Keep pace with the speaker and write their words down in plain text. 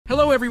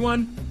Hello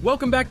everyone!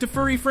 Welcome back to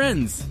Furry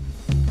Friends!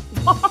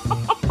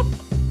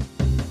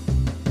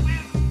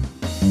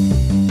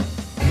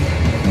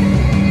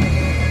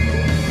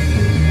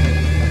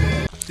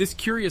 This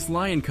curious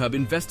lion cub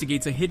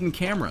investigates a hidden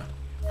camera.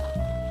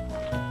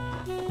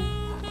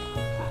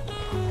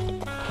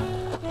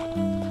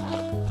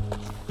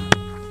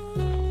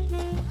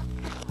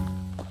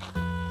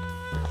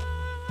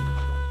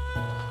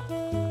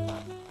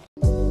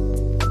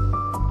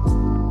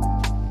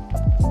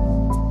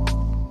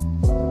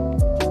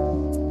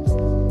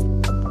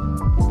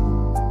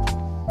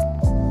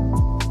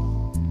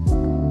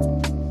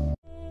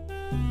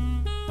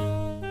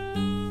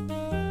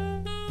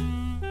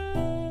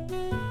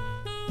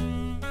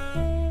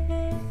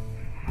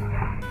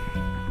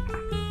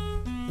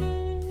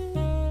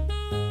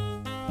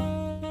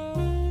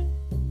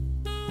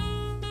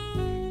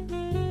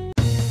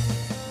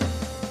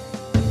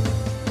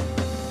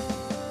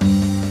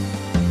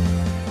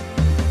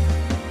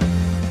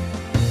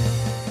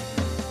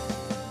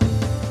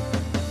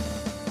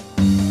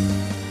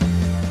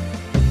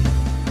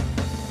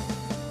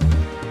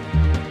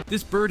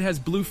 This bird has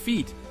blue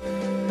feet.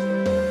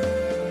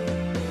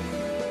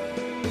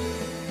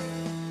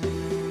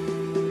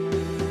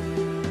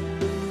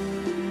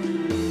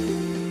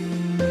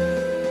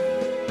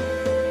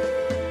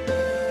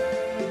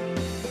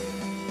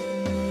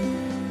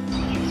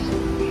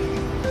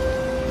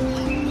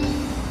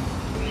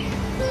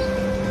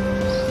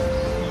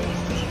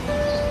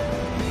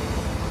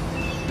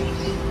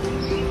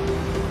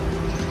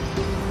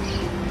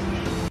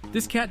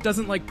 This cat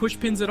doesn't like push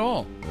pins at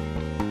all.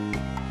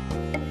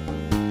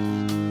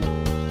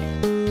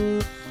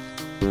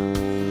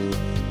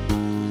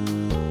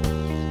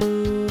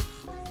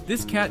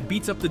 This cat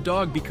beats up the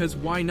dog because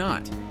why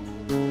not?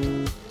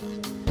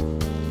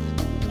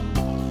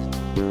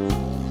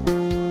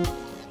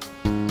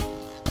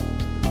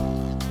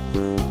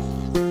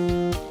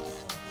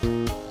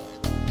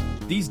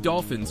 These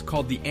dolphins,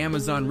 called the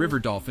Amazon River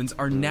dolphins,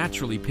 are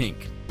naturally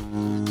pink.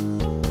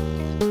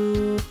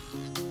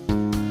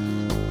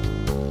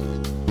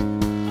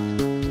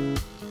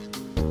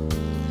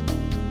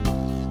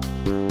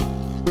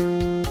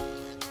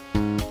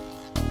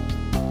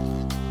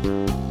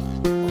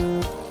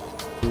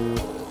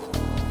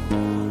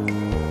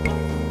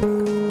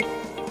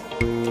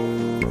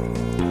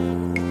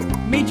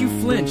 Made you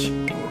flinch.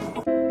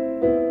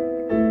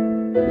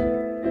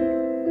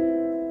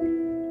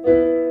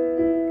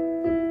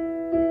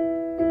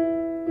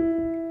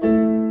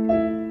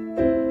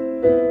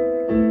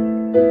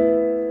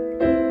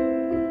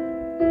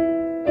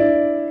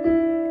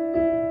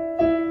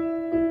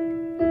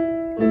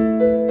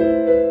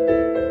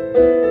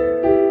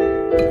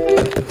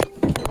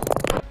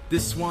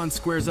 This swan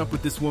squares up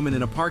with this woman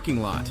in a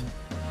parking lot.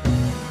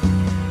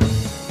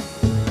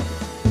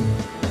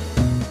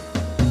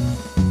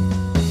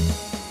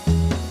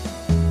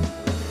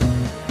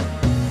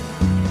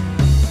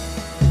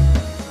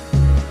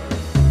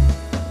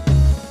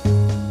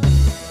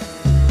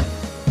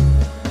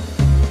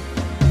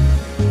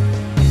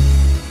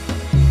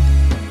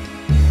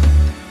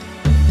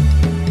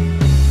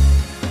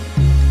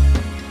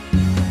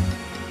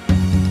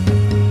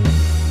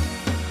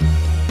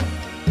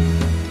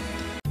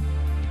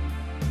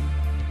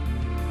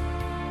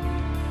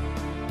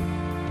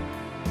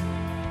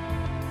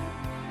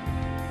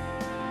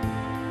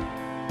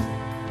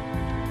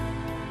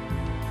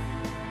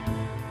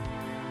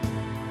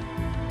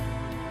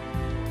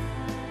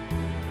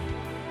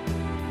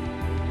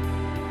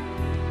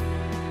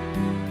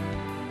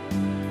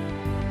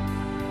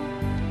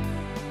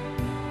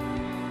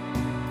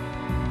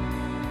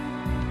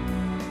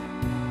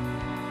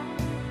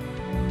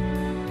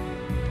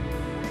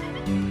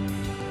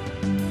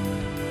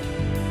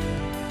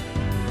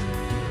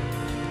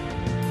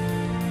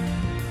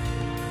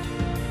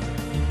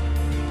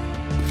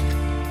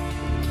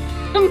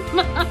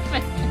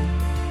 Muffin.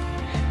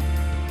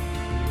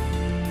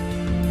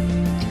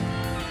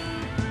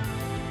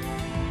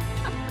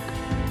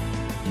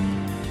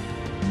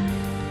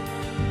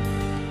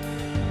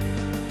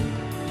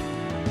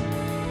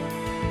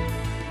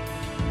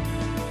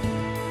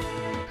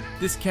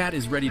 This cat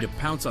is ready to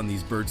pounce on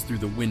these birds through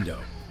the window.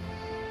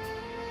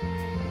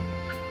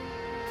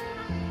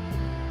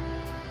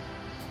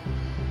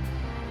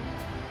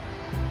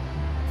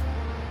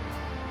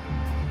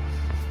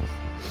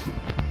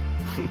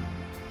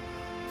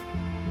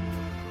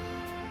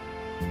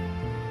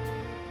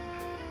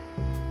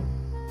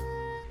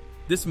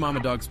 This mama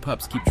dog's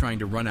pups keep trying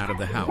to run out of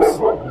the house.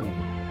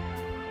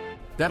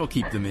 That'll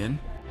keep them in.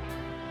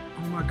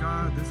 Oh my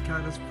god, this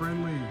cat is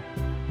friendly.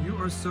 You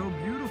are so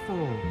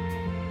beautiful.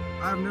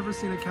 I've never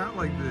seen a cat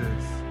like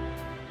this.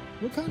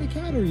 What kind of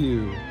cat are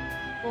you?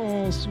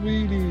 Oh,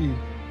 sweetie.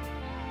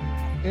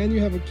 And you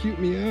have a cute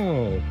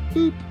meow.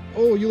 Boop.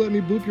 Oh, you let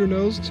me boop your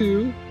nose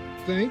too?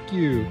 Thank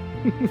you.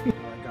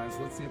 Alright guys,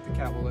 let's see if the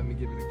cat will let me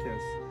give it a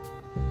kiss.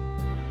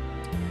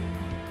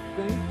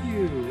 Thank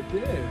you, it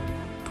did.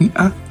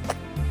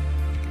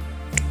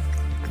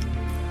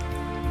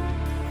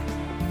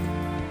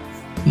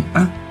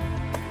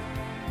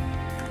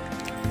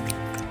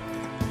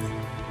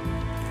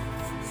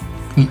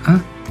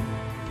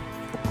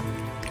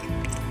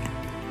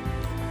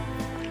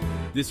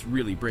 This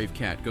really brave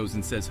cat goes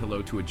and says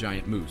hello to a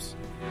giant moose.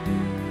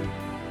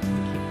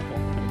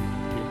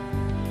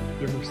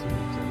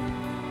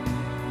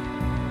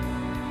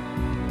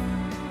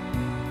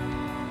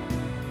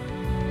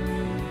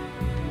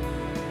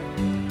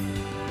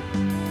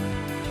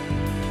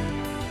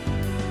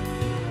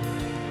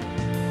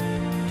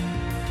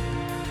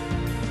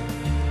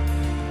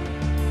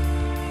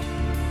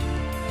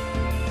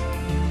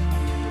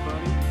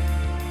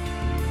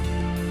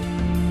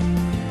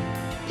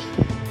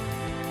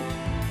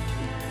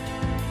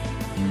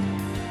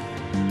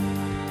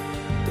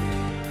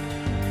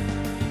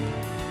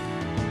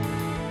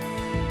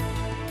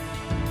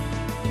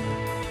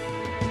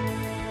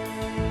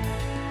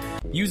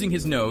 Using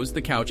his nose,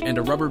 the couch, and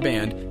a rubber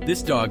band,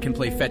 this dog can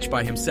play fetch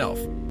by himself.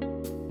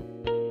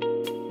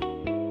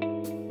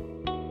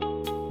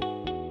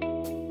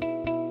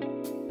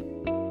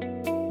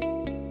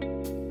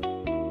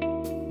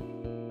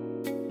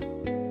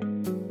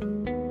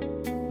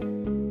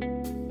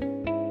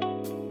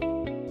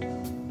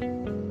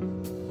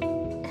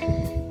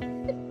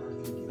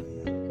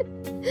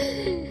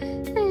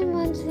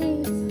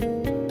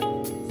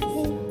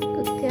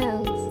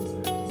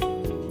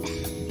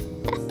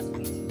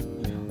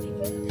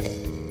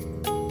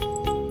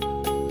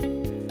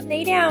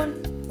 Lay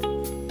down.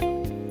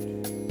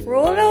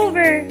 Roll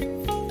over.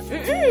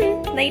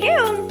 Lay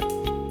down.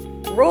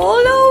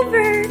 Roll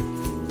over.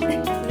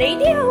 Lay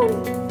down.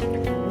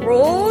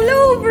 Roll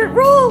over.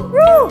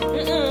 Roll.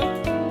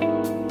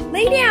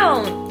 Lay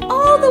down.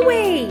 All the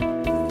way.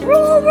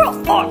 Roll.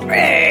 Oh,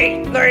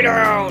 hey. Lay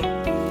down.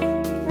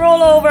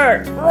 Roll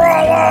over.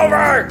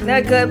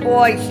 That's good,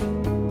 boys.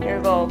 Here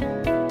we go.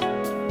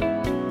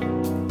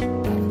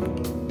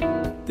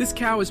 This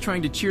cow is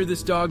trying to cheer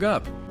this dog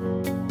up.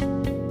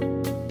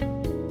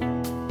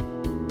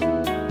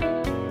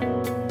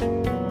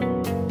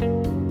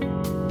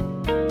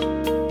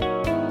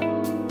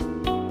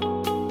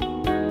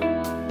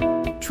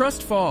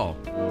 Trust fall.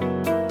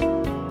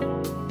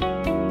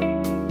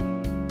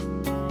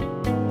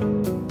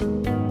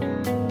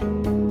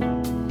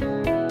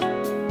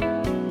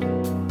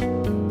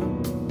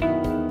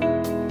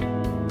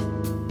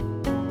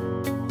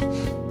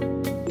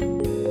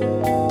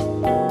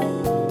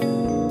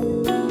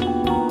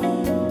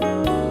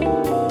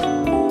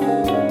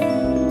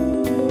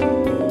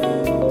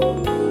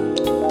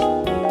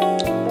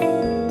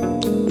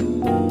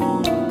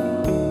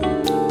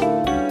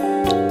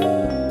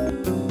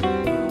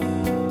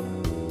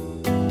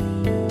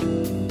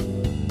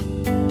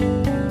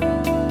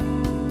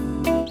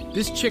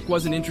 This chick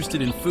wasn't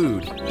interested in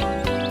food.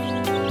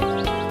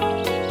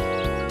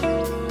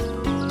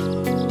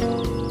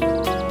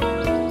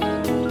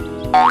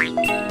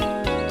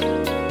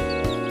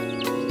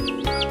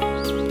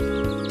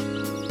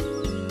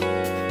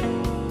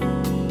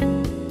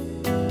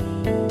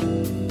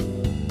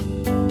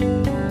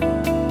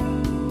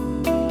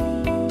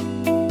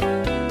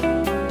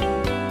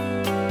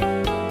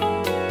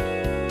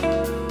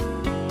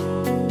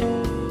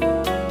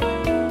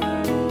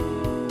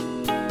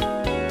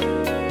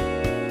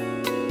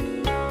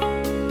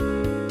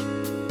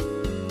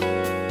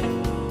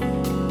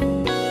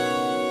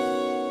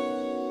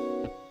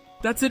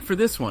 That's it for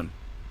this one.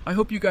 I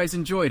hope you guys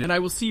enjoyed, and I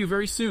will see you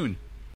very soon.